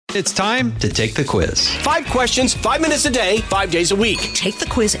It's time to take the quiz. 5 questions, 5 minutes a day, 5 days a week. Take the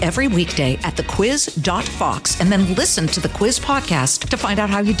quiz every weekday at thequiz.fox and then listen to the quiz podcast to find out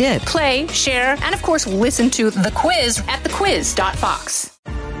how you did. Play, share, and of course, listen to the quiz at thequiz.fox.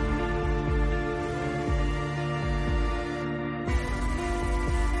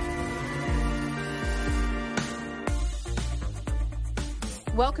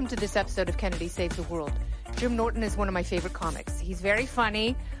 Welcome to this episode of Kennedy Saves the World. Jim Norton is one of my favorite comics. He's very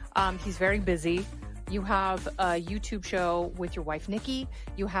funny. He's very busy. You have a YouTube show with your wife, Nikki.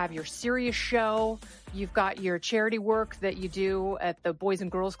 You have your serious show. You've got your charity work that you do at the Boys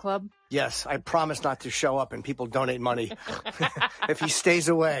and Girls Club. Yes, I promise not to show up and people donate money if he stays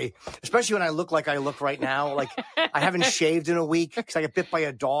away, especially when I look like I look right now. Like I haven't shaved in a week because I got bit by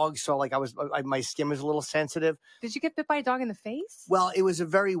a dog. So like my skin was a little sensitive. Did you get bit by a dog in the face? Well, it was a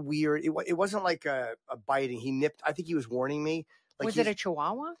very weird, it wasn't like a biting. He nipped, I think he was warning me. Like was it a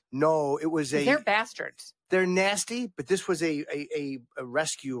Chihuahua? No, it was They're bastards. They're nasty, but this was a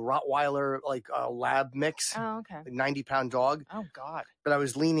rescue Rottweiler, like a lab mix. Oh, okay. Like 90-pound dog. Oh, God. But I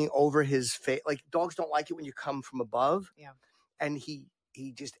was leaning over his face. Like dogs don't like it when you come from above. Yeah. And he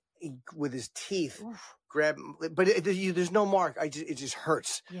with his teeth grabbed, but there's no mark. It just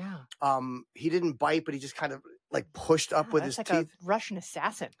hurts. Yeah. He didn't bite, but he just kind of like pushed up with his like teeth. A Russian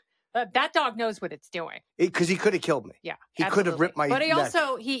assassin. That dog knows what it's doing. Because he could have killed me. Yeah, he could have ripped my neck. But he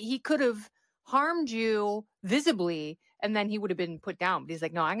also he could have harmed you visibly, and then he would have been put down. But he's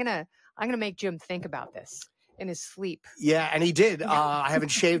like, no, I'm gonna make Jim think about this in his sleep. Yeah, and he did. I haven't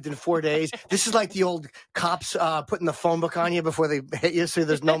shaved in 4 days. This is like the old cops putting the phone book on you before they hit you, so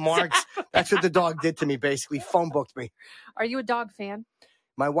there's no marks. That's what the dog did to me. Basically, phone booked me. Are you a dog fan?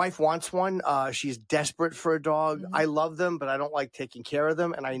 My wife wants one. She's desperate for a dog. Mm-hmm. I love them, but I don't like taking care of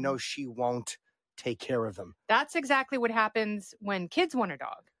them. And I know she won't take care of them. That's exactly what happens when kids want a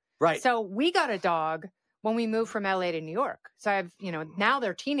dog. Right. So we got a dog when we moved from LA to New York. So I've, now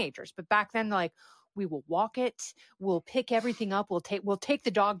they're teenagers, but back then, like, we will walk it. We'll pick everything up. We'll take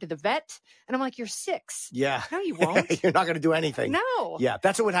the dog to the vet. And I'm like, you're 6. Yeah. No, you won't. You're not going to do anything. No. Yeah.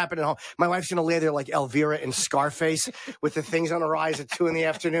 That's what would happen at home. My wife's going to lay there like Elvira in Scarface with the things on her eyes at 2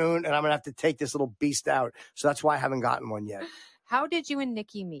 p.m. and I'm going to have to take this little beast out. So that's why I haven't gotten one yet. How did you and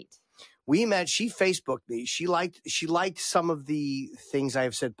Nikki meet? We met. She Facebooked me. She liked some of the things I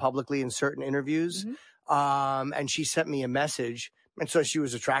have said publicly in certain interviews. Mm-hmm. And she sent me a message. And so she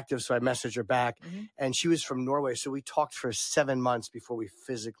was attractive, so I messaged her back. Mm-hmm. And she was from Norway, so we talked for 7 months before we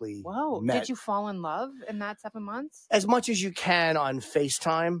physically met. Did you fall in love in that 7 months? As much as you can on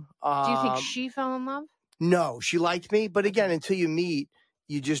FaceTime. Do you think she fell in love? No, she liked me. But again, until you meet,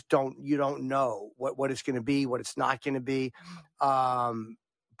 you just don't know what it's going to be, what it's not going to be.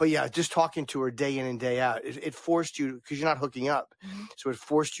 But yeah, just talking to her day in and day out, it forced you, because you're not hooking up. Mm-hmm. So it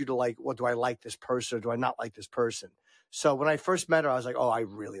forced you to like, well, do I like this person or do I not like this person? So when I first met her, I was like, oh, I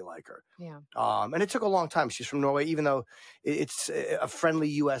really like her. Yeah. And it took a long time. She's from Norway, even though it's a friendly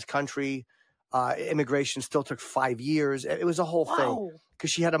U.S. country. Immigration still took 5 years. It was a whole thing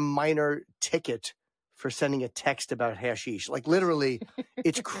because she had a minor ticket for sending a text about hashish. Like literally,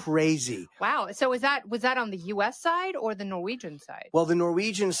 it's crazy. Wow. So was that on the U.S. side or the Norwegian side? Well, the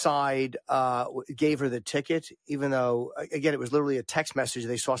Norwegian side gave her the ticket, even though, again, it was literally a text message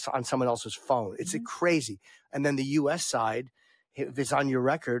they saw on someone else's phone. It's crazy. And then the U.S. side, if it's on your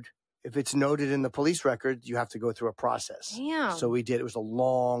record, if it's noted in the police record, you have to go through a process. Damn. So we did. It was a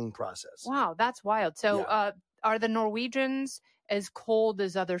long process. Wow, that's wild. So are the Norwegians as cold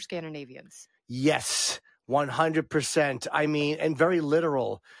as other Scandinavians? Yes, 100%. I mean, and very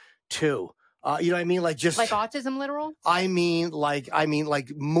literal too. You know what I mean? Like just like autism literal? I mean like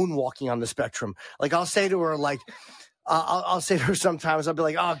moonwalking on the spectrum. Like I'll say to her, like, I'll say to her sometimes, I'll be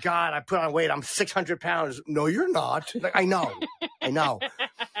like, oh God, I put on weight. I'm 600 pounds. No, you're not. Like, I know.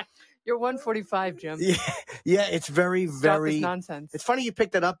 You're 145, Jim. Yeah, it's very, very nonsense. It's funny you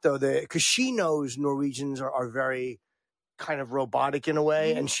picked that up though, because she knows Norwegians are very kind of robotic in a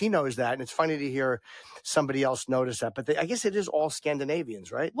way, and she knows that, and it's funny to hear somebody else notice that, but I guess it is all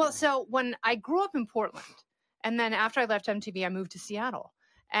Scandinavians, right? Well, so when I grew up in Portland, and then after I left MTV, I moved to Seattle,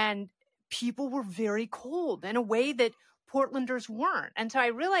 and people were very cold in a way that Portlanders weren't. And so I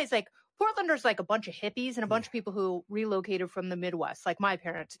realized, like, Portlanders like a bunch of hippies and a bunch of people who relocated from the Midwest, like my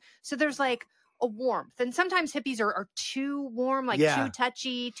parents. So there's like a warmth. And sometimes hippies are too warm, like too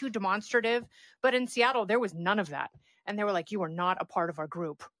touchy, too demonstrative. But in Seattle, there was none of that. And they were like, you are not a part of our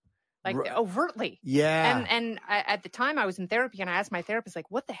group. Like overtly. Yeah. And at the time I was in therapy and I asked my therapist,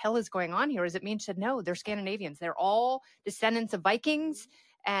 like, what the hell is going on here? Does it mean? She said, no, they're Scandinavians. They're all descendants of Vikings.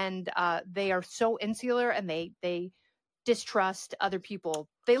 And they are so insular and they distrust other people.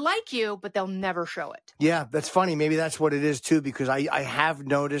 They like you, but they'll never show it. Yeah, that's funny. Maybe that's what it is too, because I have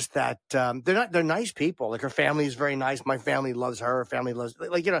noticed that they're nice people. Like her family is very nice. My family loves her. Her family loves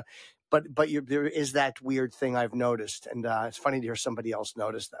but there is that weird thing I've noticed, and it's funny to hear somebody else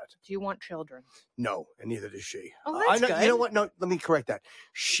notice that. Do you want children? No, and neither does she. Oh, that's good. You know what? No, let me correct that.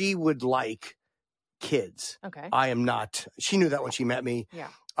 She would like kids. Okay. I am not. She knew that when she met me. Yeah.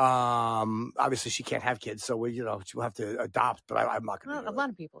 Obviously she can't have kids, so she'll have to adopt, but I'm not going to do it. A lot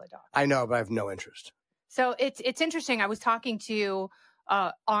of people adopt. I know, but I have no interest. So it's interesting. I was talking to,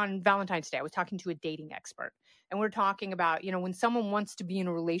 on Valentine's Day, I was talking to a dating expert, and we're talking about, when someone wants to be in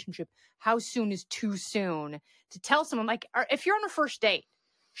a relationship, how soon is too soon to tell someone, like, if you're on a first date,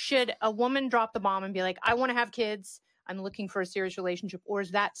 should a woman drop the bomb and be like, I want to have kids, I'm looking for a serious relationship, or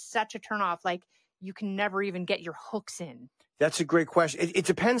is that such a turnoff? Like, you can never even get your hooks in. That's a great question. It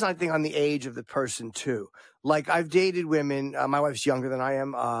depends, I think, on the age of the person, too. Like, I've dated women. My wife's younger than I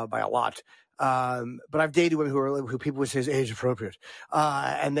am by a lot. But I've dated women who people would say is age appropriate.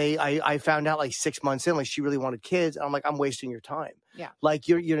 And I found out like 6 months in, like she really wanted kids. And I'm like, I'm wasting your time. Yeah. Like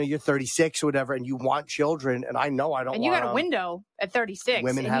you're 36 or whatever, and you want children. And I know I don't and you got a window at 36.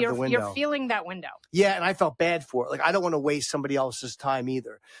 Women have the window. You're feeling that window. Yeah. And I felt bad for it. Like, I don't want to waste somebody else's time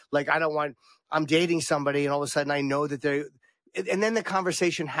either. Like, I'm dating somebody and all of a sudden I know that and then the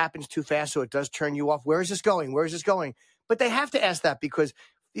conversation happens too fast. So it does turn you off. Where is this going? Where is this going? But they have to ask that, because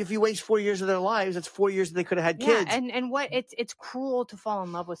if you waste 4 years of their lives, that's 4 years that they could have had kids. And what it's cruel to fall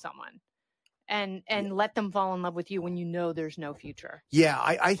in love with someone and let them fall in love with you when you know there's no future. Yeah,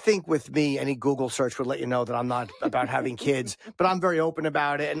 I think with me, any Google search would let you know that I'm not about having kids, but I'm very open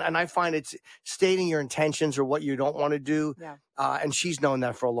about it. And I find it's stating your intentions or what you don't want to do. Yeah. And she's known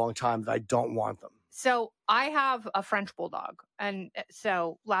that for a long time, that I don't want them. So I have a French bulldog. And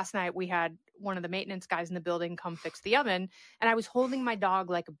so last night we had one of the maintenance guys in the building come fix the oven. And I was holding my dog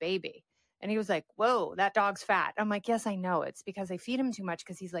like a baby. And he was like, whoa, that dog's fat. I'm like, yes, I know. It's because I feed him too much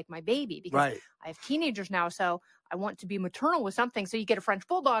because he's like my baby. Because right. I have teenagers now, so I want to be maternal with something. So you get a French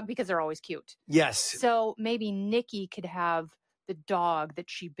bulldog because they're always cute. Yes. So maybe Nikki could have the dog that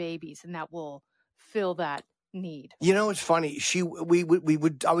she babies, and that will fill that need. You know, it's funny. I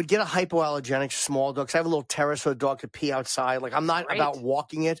would get a hypoallergenic small dog, because I have a little terrace so the dog could pee outside. Like, I'm not about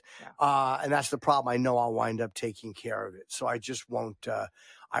walking it. Yeah. And that's the problem. I know I'll wind up taking care of it. So I just won't,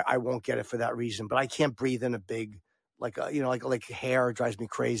 I won't get it for that reason. But I can't breathe in a big, like hair drives me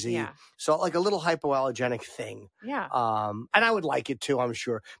crazy. Yeah. So like a little hypoallergenic thing. Yeah. And I would like it too, I'm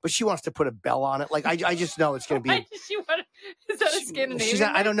sure. But she wants to put a bell on it. Like, I just know it's going to be. Is that a Scandinavian?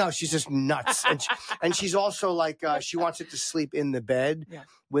 I don't know. She's just nuts. And she's also like, she wants it to sleep in the bed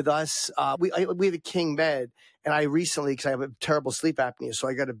with us. We have a king bed. And I recently, because I have a terrible sleep apnea, so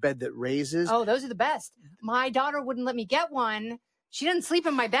I got a bed that raises. Oh, those are the best. My daughter wouldn't let me get one. She didn't sleep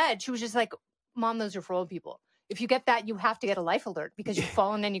in my bed. She was just like, Mom, those are for old people. If you get that, you have to get a life alert because you've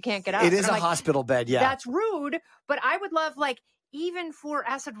fallen and you can't get up. It is a hospital bed, yeah. That's rude, but I would love, like, even for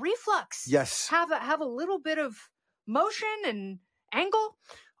acid reflux. Yes. Have a little bit of motion and angle.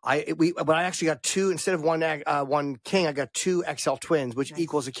 But I actually got two, instead of one king, I got two XL twins, which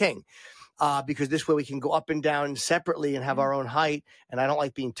equals a king. Because this way we can go up and down separately and have our own height. And I don't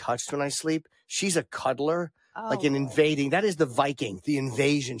like being touched when I sleep. She's a cuddler. Like an invading. That is the Viking, the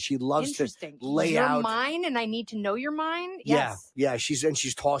invasion. She loves to lay out. You're mine, and I need to know you're mine. Yes. Yeah. She's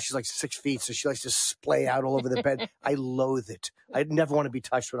tall. She's like 6 feet, so she likes to splay out all over the bed. I loathe it. I never want to be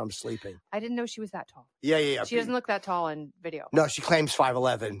touched when I'm sleeping. I didn't know she was that tall. Yeah. She doesn't look that tall in video. No, she claims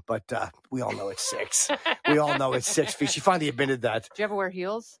 5'11", but we all know it's 6. We all know it's 6 feet. She finally admitted that. Do you ever wear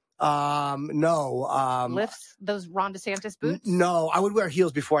heels? No. Lifts? Those Ron DeSantis boots? No, I would wear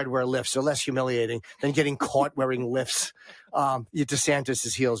heels before I'd wear lifts. So less humiliating than getting caught wearing lifts.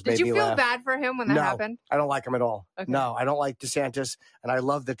 DeSantis' heels made me laugh. Did you feel bad for him when that happened? I don't like him at all. Okay. No, I don't like DeSantis, and I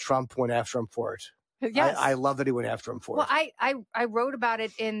love that Trump went after him for it. Yes. I love that he went after him for it. Well, I wrote about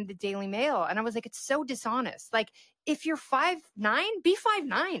it in the Daily Mail, and I was like, it's so dishonest. Like, if you're 5'9", be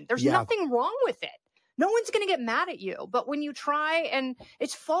 5'9". There's nothing wrong with it. No one's going to get mad at you. But when you try, and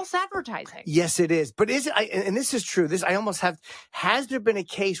it's false advertising. Yes, it is. But is it, and this is true, has there been a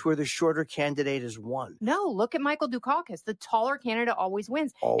case where the shorter candidate has won? No, look at Michael Dukakis. The taller candidate always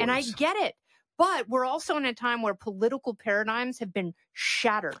wins. Always. And I get it. But we're also in a time where political paradigms have been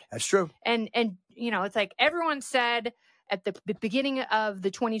shattered. That's true. And it's like everyone said at the beginning of the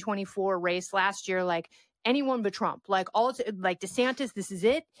 2024 race last year, like, anyone but Trump. Like DeSantis, this is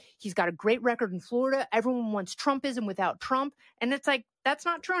it. He's got a great record in Florida. Everyone wants Trumpism without Trump. And it's like, that's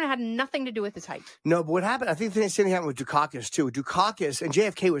not true. And it had nothing to do with his height. No, but what happened, I think the same thing happened with Dukakis too. Dukakis, and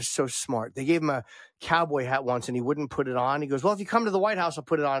JFK was so smart. They gave him a cowboy hat once and he wouldn't put it on. He goes, well, if you come to the White House, I'll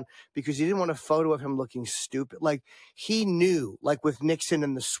put it on, because he didn't want a photo of him looking stupid. Like he knew, like with Nixon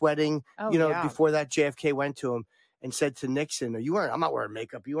and the sweating, before that JFK went to him and said to Nixon, I'm not wearing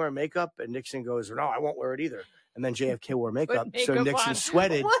makeup. You wearing makeup? And Nixon goes, no, I won't wear it either. And then JFK wore makeup. So Nixon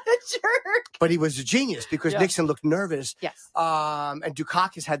sweated. What a jerk. But he was a genius because Nixon looked nervous. Yes. And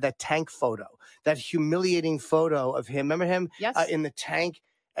Dukakis had that tank photo, that humiliating photo of him. Remember him in the tank?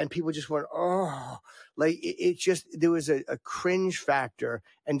 And people just went, oh, like it just, there was a cringe factor.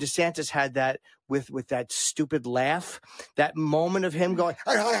 And DeSantis had that with that stupid laugh, that moment of him going,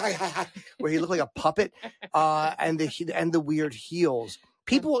 where he looked like a puppet, and the weird heels.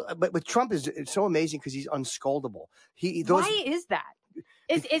 People, but with Trump, it's so amazing because he's unscoldable. Why is that?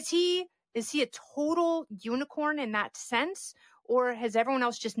 Is he a total unicorn in that sense? Or has everyone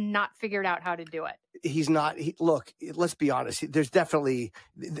else just not figured out how to do it? He's not. Look, let's be honest. There's definitely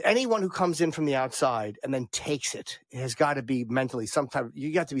anyone who comes in from the outside and then takes it has got to be mentally sometimes.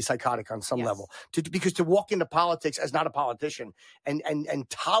 You got to be psychotic on some level because to walk into politics as not a politician and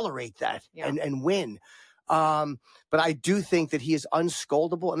tolerate that and win. But I do think that he is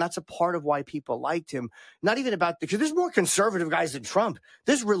unscoldable, and that's a part of why people liked him. Not even because there's more conservative guys than Trump.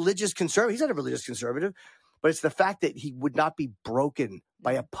 There's religious conservative. He's not a religious conservative. But it's the fact that he would not be broken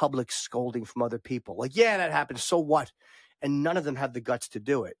by a public scolding from other people. Like, yeah, that happened. So what? And none of them have the guts to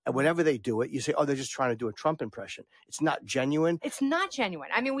do it. And whenever they do it, you say, oh, they're just trying to do a Trump impression. It's not genuine. It's not genuine.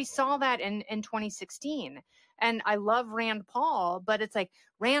 I mean, we saw that in 2016. And I love Rand Paul, but it's like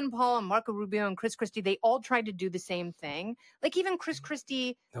Rand Paul and Marco Rubio and Chris Christie, they all tried to do the same thing. Like even Chris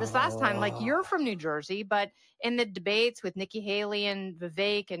Christie this last time, like you're from New Jersey, but in the debates with Nikki Haley and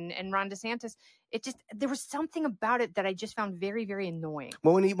Vivek and Ron DeSantis, there was something about it that I just found very, very annoying.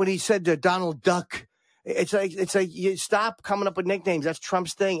 Well, when he said Donald Duck, it's like you stop coming up with nicknames. That's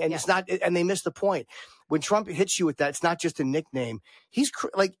Trump's thing, and it's not. And they miss the point. When Trump hits you with that, it's not just a nickname. He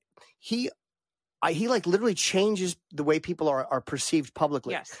literally changes the way people are perceived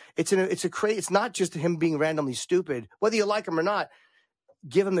publicly. Yes. It's not just him being randomly stupid, whether you like him or not.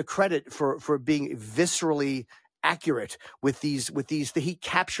 Give him the credit for being viscerally accurate with these. He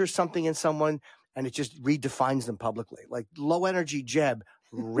captures something in someone and it just redefines them publicly. Like low energy Jeb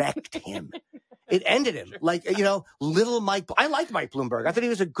wrecked him. It ended him. Like, little Mike. I liked Mike Bloomberg. I thought he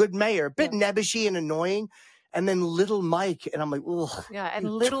was a good mayor, a bit nebbishy and annoying. And then little Mike, and I'm like, ugh. Yeah, and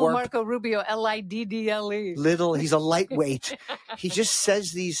little twerp. Marco Rubio, Liddle. Little, he's a lightweight. He just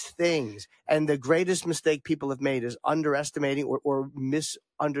says these things. And the greatest mistake people have made is underestimating or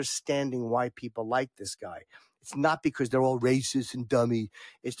misunderstanding why people like this guy. It's not because they're all racist and dummy.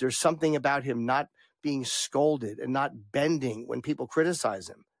 There's something about him not being scolded and not bending when people criticize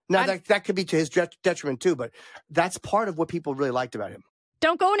him. Now, that could be to his detriment too, but that's part of what people really liked about him.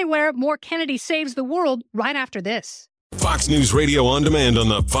 Don't go anywhere. More Kennedy Saves the World right after this. Fox News Radio on demand on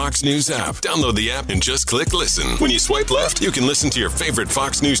the Fox News app. Download the app and just click listen. When you swipe left, you can listen to your favorite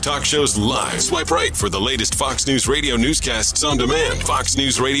Fox News talk shows live. Swipe right for the latest Fox News Radio newscasts on demand. Fox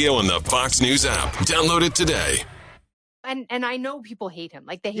News Radio on the Fox News app. Download it today. And I know people hate him.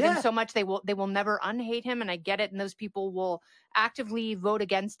 Like they hate him so much they will never unhate him, and I get it. And those people will actively vote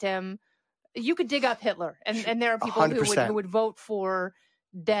against him. You could dig up Hitler, and there are people who would vote for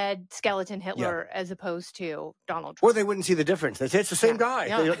dead skeleton Hitler as opposed to Donald Trump. Or they wouldn't see the difference. They say it's the same guy.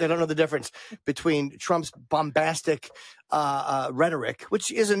 Yeah. They don't know the difference between Trump's bombastic rhetoric,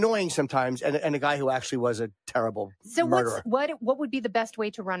 which is annoying sometimes, and a guy who actually was a terrible murderer. What would be the best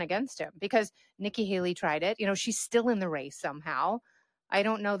way to run against him? Because Nikki Haley tried it. She's still in the race somehow. I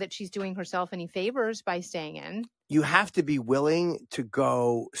don't know that she's doing herself any favors by staying in. You have to be willing to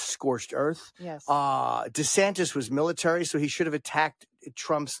go scorched earth. Yes. DeSantis was military, so he should have attacked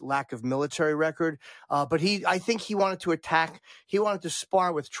Trump's lack of military record. But I think he wanted to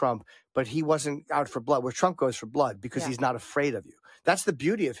spar with Trump, but he wasn't out for blood, where Trump goes for blood because he's not afraid of you. That's the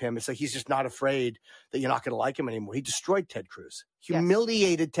beauty of him. It's like he's just not afraid that you're not going to like him anymore. He destroyed Ted Cruz,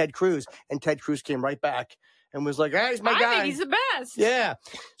 humiliated Ted Cruz, and Ted Cruz came right back and was like, "Hey, he's my guy. I think he's the best." Yeah.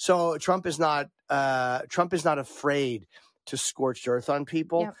 So Trump is not afraid to scorched earth on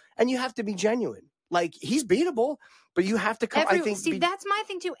people, and you have to be genuine. Like he's beatable, but you have to come. That's my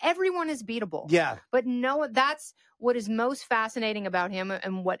thing too. Everyone is beatable. Yeah. But no, that's what is most fascinating about him,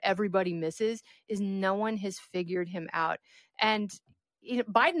 and what everybody misses is no one has figured him out. And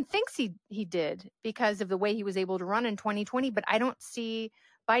Biden thinks he did because of the way he was able to run in 2020, but I don't see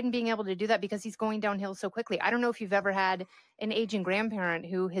Biden being able to do that because he's going downhill so quickly. I don't know if you've ever had an aging grandparent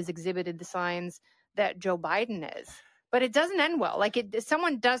who has exhibited the signs that Joe Biden is, but it doesn't end well. Like it's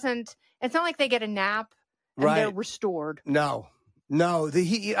not like they get a nap and they're restored. No. Look,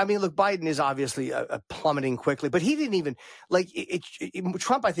 Biden is obviously plummeting quickly, but he didn't even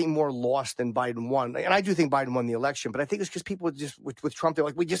Trump, I think, more lost than Biden won. And I do think Biden won the election, but I think it's because people just with Trump, they're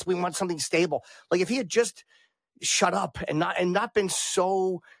like, we want something stable. Like if he had just shut up and not been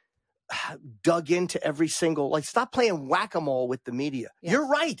so dug into every single, stop playing whack-a-mole with the media. Yes. You're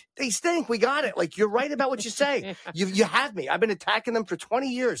right. They stink. We got it. You're right about what you say. You have me. I've been attacking them for 20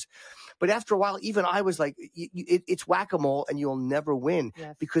 years. But after a while, even I was like, it's whack-a-mole and you'll never win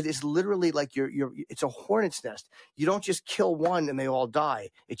because it's literally like it's a hornet's nest. You don't just kill one and they all die.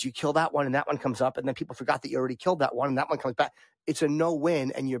 It's you kill that one and that one comes up and then people forgot that you already killed that one and that one comes back. It's a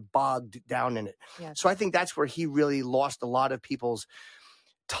no-win and you're bogged down in it. Yes. So I think that's where he really lost a lot of people's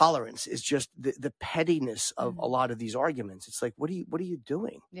tolerance, is just the pettiness of a lot of these arguments. It's like, what are you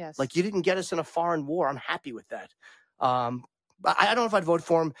doing? Yes. Like, you didn't get us in a foreign war. I'm happy with that. I don't know if I'd vote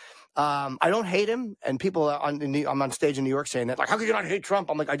for him. I don't hate him. And people I'm on stage in New York saying that, how could you not hate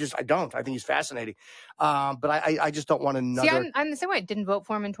Trump? I'm like, I don't. I think he's fascinating. But I just don't want another. See, I'm the same way. I didn't vote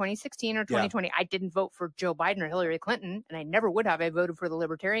for him in 2016 or 2020. Yeah. I didn't vote for Joe Biden or Hillary Clinton, and I never would have. I voted for the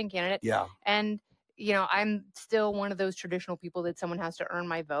Libertarian candidate. Yeah. And I'm still one of those traditional people that someone has to earn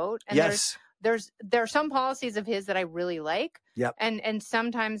my vote. And yes. There are some policies of his that I really like. Yep. And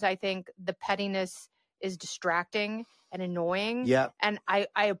sometimes I think the pettiness is distracting and annoying. Yeah. And I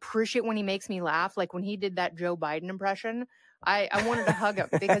appreciate when he makes me laugh. Like when he did that Joe Biden impression, I wanted to hug him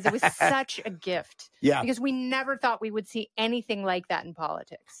because it was such a gift. Yeah. Because we never thought we would see anything like that in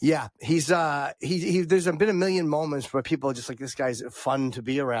politics. Yeah. He's there's been a million moments where people are just like, this guy's fun to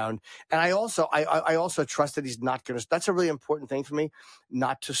be around. And I also trust that he's not going to, that's a really important thing for me,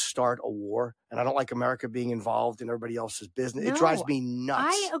 not to start a war. And I don't like America being involved in everybody else's business. No, it drives me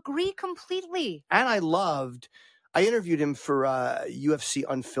nuts. I agree completely. And I interviewed him for UFC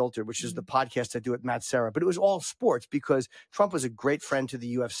Unfiltered, which is the podcast I do with Matt Serra. But it was all sports because Trump was a great friend to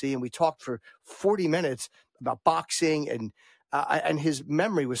the UFC. And we talked for 40 minutes about boxing. And his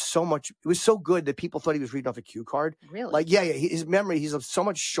memory was so good that people thought he was reading off a cue card. Really? His memory, he's so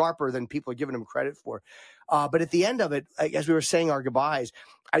much sharper than people are giving him credit for. But at the end of it, as we were saying our goodbyes,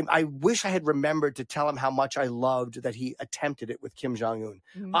 I wish I had remembered to tell him how much I loved that he attempted it with Kim Jong-un.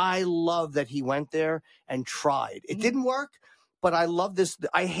 Mm-hmm. I love that he went there and tried. It didn't work, but I love this.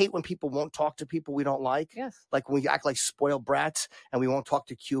 I hate when people won't talk to people we don't like. Yes. Like when we act like spoiled brats and we won't talk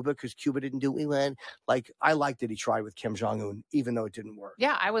to Cuba because Cuba didn't do what we wanted. Like, I like that he tried with Kim Jong-un, even though it didn't work.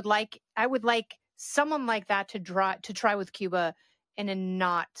 Yeah, I would like someone like that to try with Cuba in a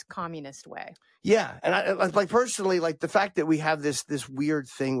not communist way. Yeah. And I personally, the fact that we have this weird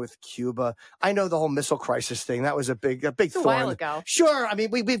thing with Cuba. I know the whole missile crisis thing. That was a big thorn. A while ago. Sure. I mean,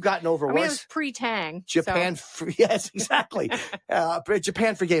 we've gotten over worse. It was pre-Tang. Japan. So. Yes, exactly.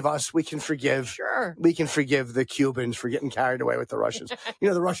 Japan forgave us. We can forgive. Sure. We can forgive the Cubans for getting carried away with the Russians.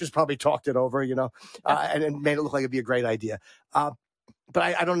 The Russians probably talked it over, and made it look like it'd be a great idea. But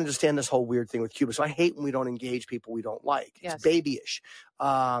I don't understand this whole weird thing with Cuba. So I hate when we don't engage people we don't like. Yes. It's babyish.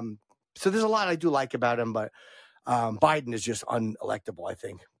 So there's a lot I do like about him, but Biden is just unelectable, I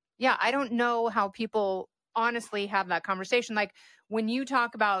think. Yeah, I don't know how people honestly have that conversation. Like when you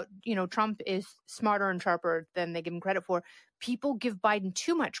talk about, Trump is smarter and sharper than they give him credit for, people give Biden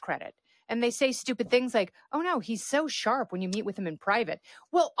too much credit. And they say stupid things like, oh, no, he's so sharp when you meet with him in private.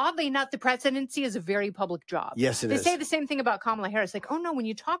 Well, oddly enough, the presidency is a very public job. Yes, it is. They say the same thing about Kamala Harris. Like, oh, no, when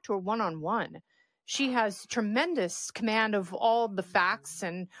you talk to her one-on-one, she has tremendous command of all the facts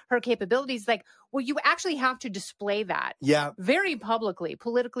and her capabilities. Like, well, you actually have to display that very publicly,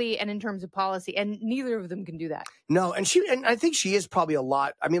 politically, and in terms of policy. And neither of them can do that. No, and I think she is probably a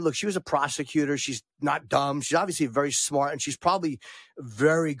lot. I mean, look, she was a prosecutor. She's not dumb. She's obviously very smart, and she's probably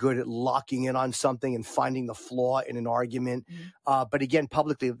very good at locking in on something and finding the flaw in an argument. Mm-hmm. But again,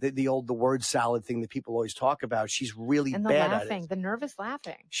 publicly, the word salad thing that people always talk about, she's really and bad laughing, at it. The nervous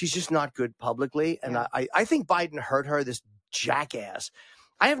laughing. She's just not good publicly. And I think Biden hurt her, this jackass.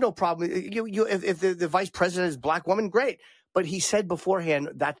 I have no problem. If the vice president is a black woman, great. But he said beforehand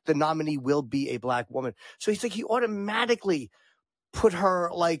that the nominee will be a black woman. So he's like, he automatically put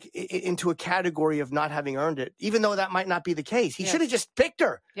her into a category of not having earned it, even though that might not be the case. He should have just picked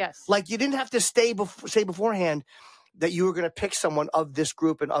her. Yes. You didn't have to say beforehand that you were going to pick someone of this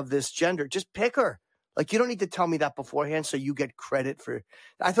group and of this gender. Just pick her. Like, you don't need to tell me that beforehand so you get credit for.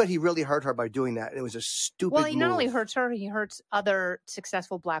 I thought he really hurt her by doing that. It was a stupid Well, he not move. only hurts her, he hurts other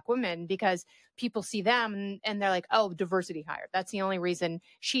successful Black women because people see them and they're like, oh, diversity hire. That's the only reason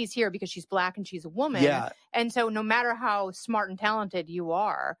she's here, because she's Black and she's a woman. Yeah. And so no matter how smart and talented you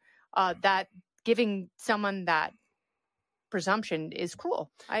are, that giving someone that presumption is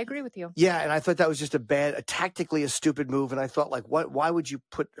cruel. I agree with you. Yeah, and I thought that was just tactically a stupid move. And I thought, like, why would you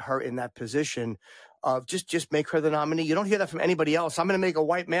put her in that position of just make her the nominee? You don't hear that from anybody else. I'm going to make a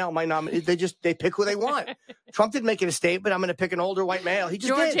white male my nominee. They pick who they want. Trump didn't make it a statement. I'm going to pick an older white male. He just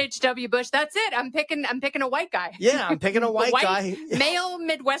George did. H.W. Bush. That's it. I'm picking a white guy. Yeah, I'm picking a white guy. Male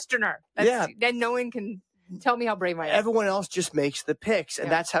Midwesterner. Then no one can tell me how brave I am. Everyone else just makes the picks, and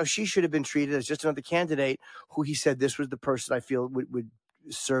Yeah. that's how she should have been treated, as just another candidate who he said this was the person I feel would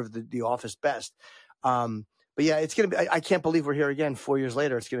serve the office best. But yeah, it's going to be, I can't believe we're here again 4 years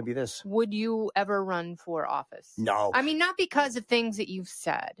later. It's going to be this. Would you ever run for office? No. I mean, not because of things that you've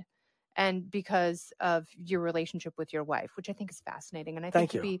said and because of your relationship with your wife, which I think is fascinating. And I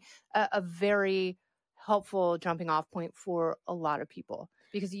think would be a very helpful jumping off point for a lot of people,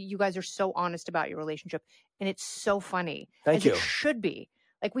 because you guys are so honest about your relationship and it's so funny. Thank you. It should be.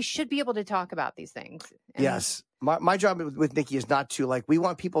 Like, we should be able to talk about these things. And Yes. My job with Nikki is not to we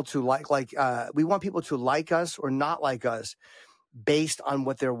want people to we want people to like us or not like us based on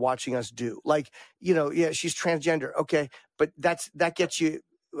what they're watching us do. Like, yeah, she's transgender. Okay. But that gets you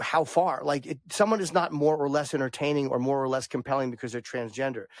how far? Like, someone is not more or less entertaining or more or less compelling because they're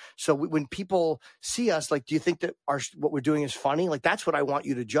transgender. So when people see us, like, do you think that what we're doing is funny? Like, that's what I want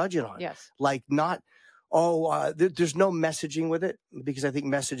you to judge it on. Yes. Like, not, there's no messaging with it, because I think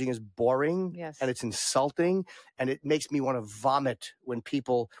messaging is boring. Yes. And it's insulting, and it makes me want to vomit when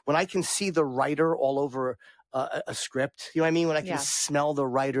I can see the writer all over a script. You know what I mean? When I can smell the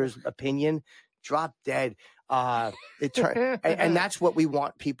writer's opinion, drop dead. And that's what we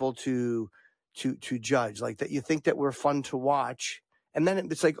want people to judge, like, that you think that we're fun to watch, and then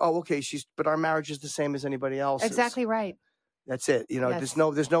it's like, oh, okay, but our marriage is the same as anybody else's. Exactly right. That's it. There's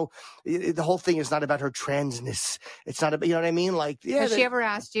no. The whole thing is not about her transness. It's not about. You know what I mean? Like, yeah. Has she ever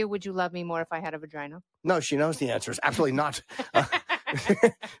asked you, would you love me more if I had a vagina? No, she knows the answer is absolutely not.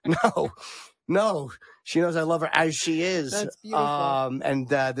 No. She knows I love her as she is. That's beautiful. And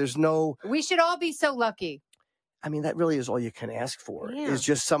there's no. We should all be so lucky. I mean, that really is all you can ask for, Yeah. is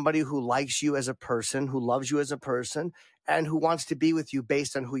just somebody who likes you as a person, who loves you as a person, and who wants to be with you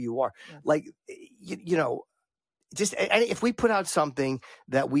based on who you are. Yeah. Like, just, and if we put out something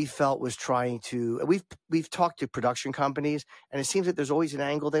that we felt was trying to, we've talked to production companies, and it seems that there's always an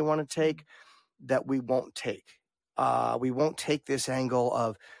angle they want to take that we won't take. We won't take this angle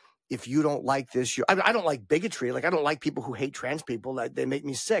of, if you don't like this, I don't like bigotry. Like, I don't like people who hate trans people. They make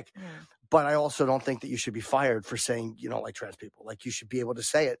me sick. Yeah. But I also don't think that you should be fired for saying you don't like trans people. Like, you should be able to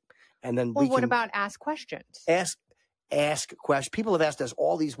say it. And then what about ask questions? Ask questions. People have asked us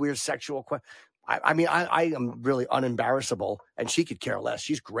all these weird sexual questions. I mean, I am really unembarrassable, and she could care less.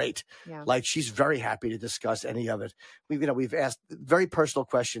 She's great. Yeah. Like, she's very happy to discuss any of it. We've asked very personal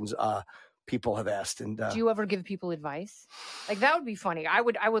questions. People have asked. And do you ever give people advice? Like, that would be funny. I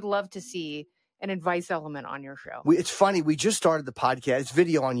would love to see an advice element on your show. It's funny. We just started the podcast. It's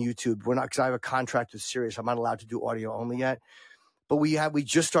video on YouTube. We're not, because I have a contract with Sirius. I'm not allowed to do audio only yet. But we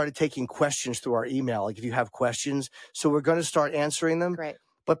just started taking questions through our email. Like, if you have questions, so we're going to start answering them. Great.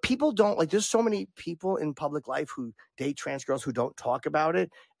 But people don't, like, there's so many people in public life who date trans girls who don't talk about it.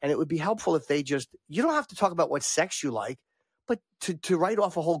 And it would be helpful if you don't have to talk about what sex you like, but to write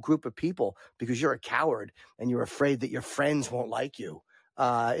off a whole group of people because you're a coward and you're afraid that your friends won't like you.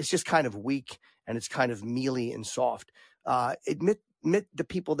 It's just kind of weak, and it's kind of mealy and soft. Admit the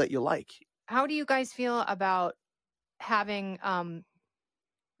people that you like. How do you guys feel about having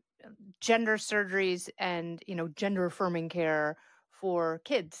gender surgeries and, gender affirming care for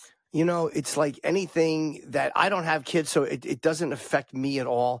kids? It's like anything that I don't have kids, so it doesn't affect me at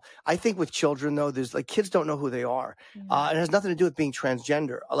all. I think with children, though, there's like, kids don't know who they are. It has nothing to do with being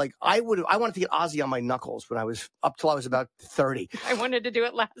transgender. Like, I wanted to get Ozzy on my knuckles when I was up till I was about 30. I wanted to do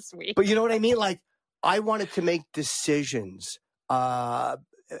it last week. But you know what I mean? Like, I wanted to make decisions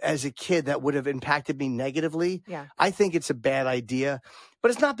as a kid that would have impacted me negatively. Yeah. I think it's a bad idea.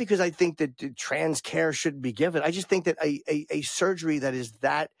 But it's not because I think that trans care shouldn't be given. I just think that a surgery that is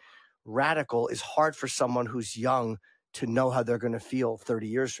that radical is hard for someone who's young to know how they're going to feel 30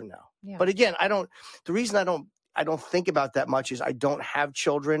 years from now. Yeah. But again, the reason I don't think about that much is I don't have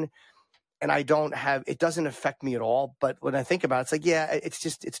children, and it doesn't affect me at all. But when I think about it, it's like, yeah,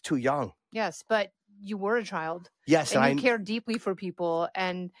 it's too young. Yes. But you were a child. Yes, and you care deeply for people.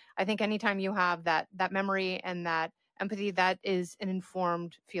 And I think anytime you have that memory and that empathy, that is an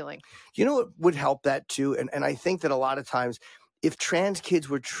informed feeling. You know what would help that too? And I think that a lot of times if trans kids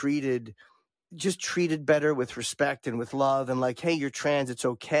were treated better with respect and with love and like, hey, you're trans, it's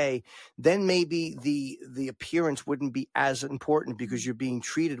okay, then maybe the appearance wouldn't be as important because you're being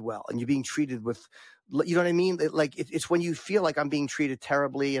treated well and you're being treated with, you know what I mean? Like it's when you feel like I'm being treated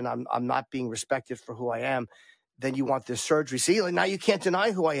terribly and I'm not being respected for who I am, then you want this surgery. See, like now you can't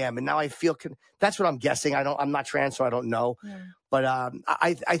deny who I am. And now I feel, that's what I'm guessing. I'm not trans, so I don't know. Yeah. But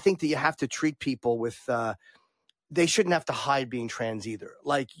I think that you have to treat people with, they shouldn't have to hide being trans either.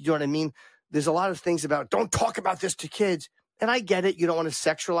 Like, you know what I mean? There's a lot of things about don't talk about this to kids. And I get it. You don't want to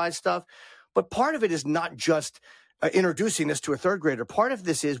sexualize stuff. But part of it is not just introducing this to a third grader. Part of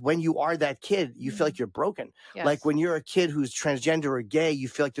this is when you are that kid, you feel like you're broken. Yes. Like when you're a kid who's transgender or gay, you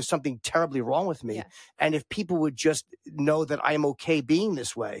feel like there's something terribly wrong with me. Yes. And if people would just know that I'm okay being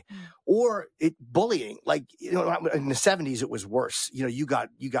this way or bullying, like, you know, in the 70s, it was worse. You know, you got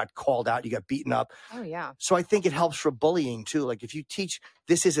called out, you got beaten up. Oh, yeah. So I think it helps for bullying too. Like if you teach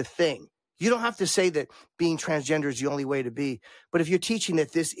this is a thing, you don't have to say that being transgender is the only way to be. But if you're teaching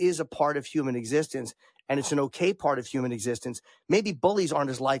that this is a part of human existence and it's an okay part of human existence, maybe bullies aren't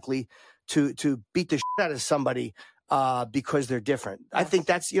as likely to beat the shit out of somebody because they're different. Yes. I think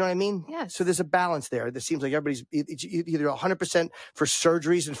that's, you know what I mean? Yes. So there's a balance there. It seems like everybody's either 100% for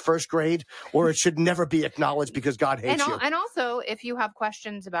surgeries in first grade or it should never be acknowledged because God hates you. And also, if you have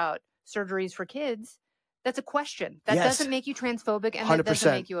questions about surgeries for kids, that's a question. That doesn't make you transphobic and 100%. That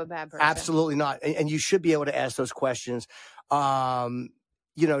doesn't make you a bad person. Absolutely not. And you should be able to ask those questions.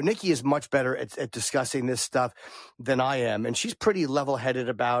 You know, Nikki is much better at discussing this stuff than I am. And she's pretty level-headed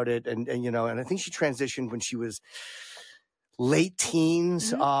about it. And you know, and I think she transitioned when she was late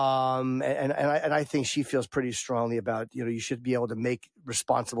teens. Mm-hmm. And I think she feels pretty strongly about, you know, you should be able to make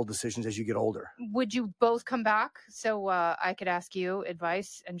responsible decisions as you get older. Would you both come back so I could ask you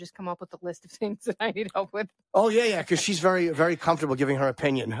advice and just come up with a list of things that I need help with? Oh, yeah, because she's very, very comfortable giving her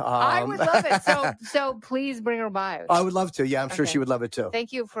opinion. I would love it. So please bring her by. I would love to. Yeah, I'm sure she would love it too.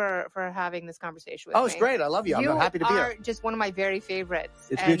 Thank you for having this conversation with me. Oh, it's great. I love you. I'm happy to be here. You are just one of my very favorites.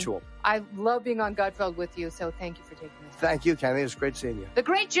 It's mutual. I love being on Gutfeld with you, so thank you for taking this time. Thank you, Kennedy. It's great seeing you. The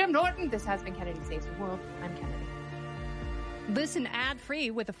great Jim Norton. This has been Kennedy Saves the World. I'm Kennedy. Listen ad-free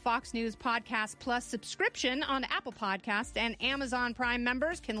with a Fox News Podcast Plus subscription on Apple Podcasts, and Amazon Prime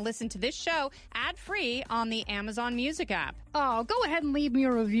members can listen to this show ad-free on the Amazon Music app. Oh, go ahead and leave me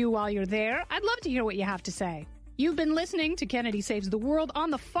a review while you're there. I'd love to hear what you have to say. You've been listening to Kennedy Saves the World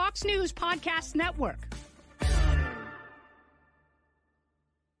on the Fox News Podcast Network.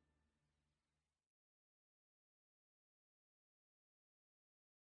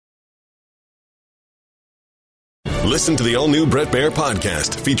 Listen to the all-new Bret Baier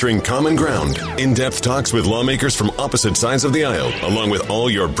podcast featuring Common Ground, in-depth talks with lawmakers from opposite sides of the aisle, along with all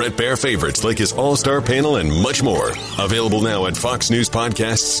your Bret Baier favorites like his all-star panel and much more. Available now at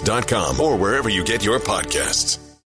foxnewspodcasts.com or wherever you get your podcasts.